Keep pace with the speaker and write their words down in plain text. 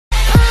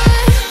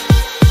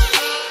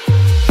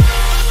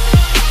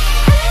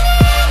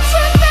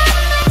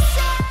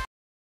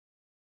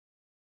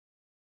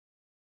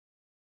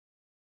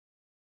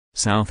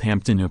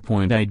Southampton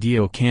appoint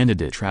ideal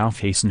candidate Ralph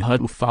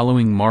Hasenhuttl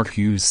following Mark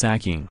Hughes'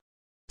 sacking.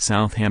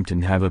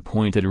 Southampton have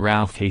appointed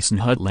Ralph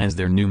Hasenhuttl as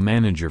their new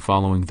manager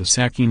following the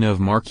sacking of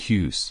Mark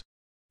Hughes.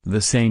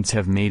 The Saints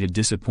have made a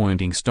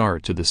disappointing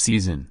start to the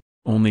season,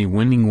 only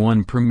winning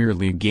one Premier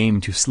League game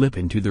to slip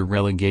into the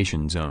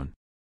relegation zone.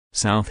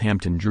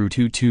 Southampton drew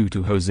 2-2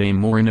 to Jose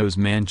Mourinho's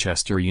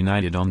Manchester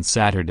United on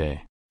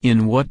Saturday,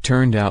 in what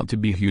turned out to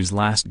be Hughes'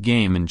 last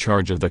game in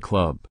charge of the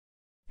club.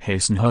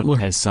 Hasenhuttl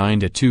has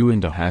signed a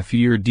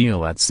 2.5-year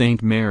deal at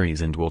St Mary's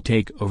and will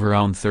take over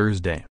on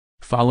Thursday,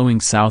 following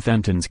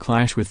Southampton's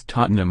clash with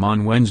Tottenham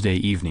on Wednesday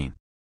evening.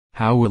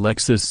 How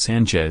Alexis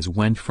Sanchez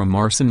went from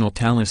Arsenal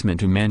talisman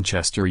to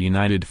Manchester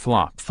United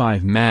flop.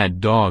 5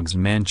 Mad Dogs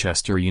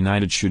Manchester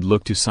United should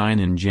look to sign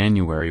in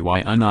January.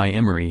 Why Unai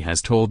Emery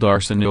has told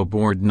Arsenal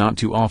board not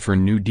to offer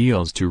new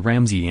deals to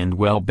Ramsey and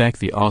Welbeck.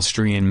 The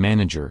Austrian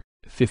manager,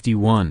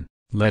 51,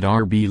 led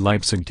RB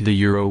Leipzig to the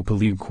Europa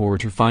League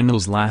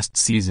quarter-finals last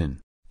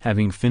season,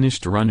 having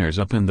finished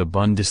runners-up in the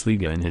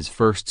Bundesliga in his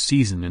first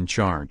season in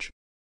charge.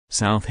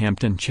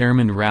 Southampton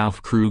chairman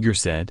Ralph Krueger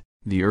said,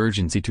 "The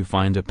urgency to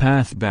find a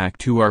path back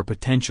to our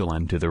potential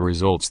and to the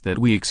results that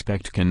we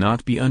expect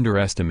cannot be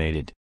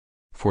underestimated.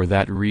 For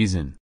that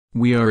reason,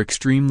 we are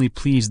extremely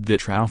pleased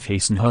that Ralph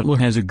Hasenhuttl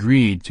has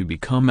agreed to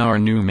become our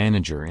new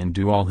manager and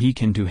do all he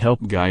can to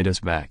help guide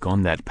us back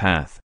on that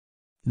path.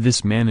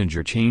 This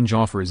manager change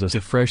offers us a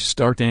fresh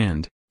start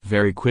and,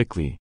 very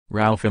quickly,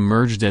 Ralph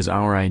emerged as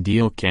our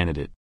ideal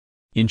candidate.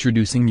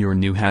 Introducing your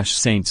new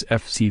Saints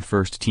FC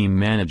first-team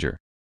manager.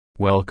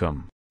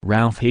 Welcome,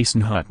 Ralph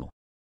Hasenhuttl.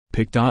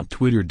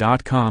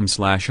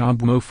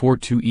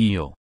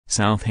 pic.twitter.com/obmo42eel,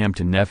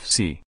 Southampton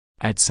FC,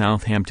 at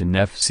Southampton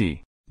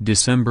FC,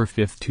 December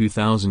 5,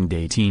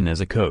 2018.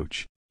 As a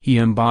coach, he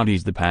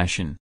embodies the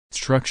passion,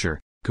 structure,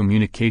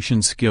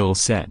 communication skill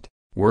set,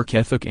 work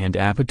ethic and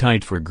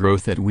appetite for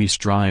growth that we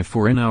strive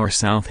for in our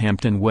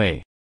Southampton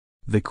way.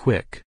 The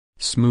quick,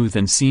 smooth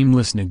and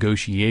seamless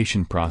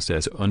negotiation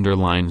process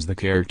underlines the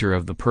character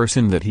of the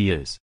person that he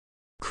is."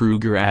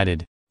 Krueger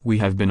added, "We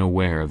have been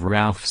aware of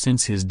Ralph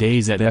since his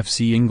days at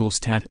FC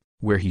Ingolstadt,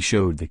 where he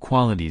showed the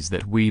qualities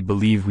that we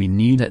believe we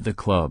need at the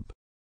club.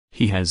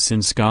 He has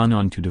since gone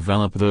on to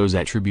develop those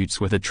attributes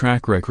with a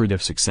track record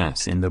of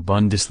success in the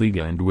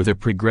Bundesliga and with a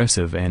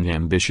progressive and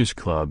ambitious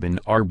club in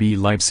RB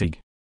Leipzig.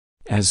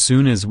 As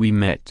soon as we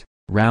met,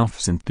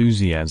 Ralph's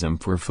enthusiasm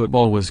for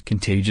football was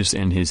contagious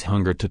and his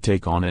hunger to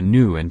take on a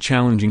new and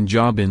challenging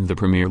job in the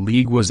Premier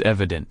League was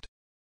evident.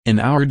 In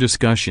our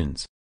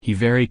discussions, he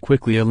very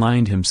quickly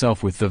aligned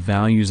himself with the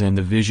values and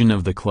the vision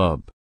of the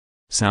club.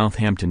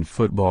 Southampton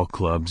Football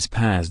Club's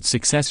past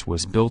success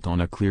was built on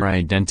a clear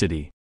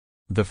identity.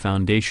 The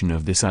foundation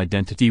of this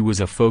identity was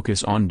a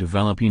focus on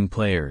developing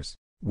players,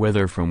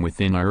 whether from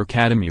within our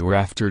academy or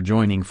after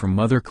joining from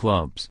other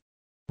clubs.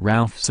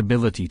 Ralph's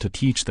ability to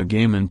teach the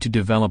game and to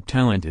develop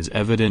talent is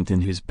evident in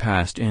his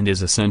past and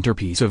is a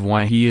centerpiece of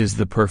why he is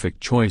the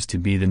perfect choice to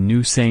be the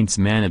new Saints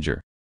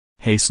manager."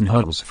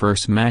 Hasenhuttl's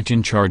first match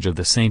in charge of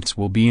the Saints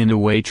will be an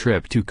away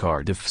trip to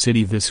Cardiff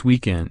City this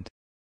weekend.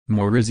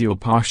 Mauricio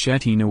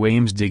Pochettino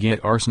aims to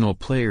get Arsenal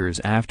players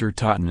after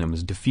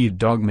Tottenham's defeat.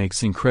 Dog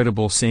makes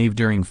incredible save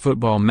during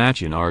football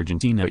match in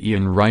Argentina.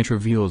 Ian Wright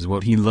reveals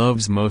what he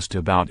loves most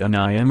about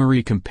Unai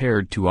Emery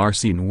compared to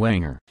Arsene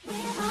Wenger.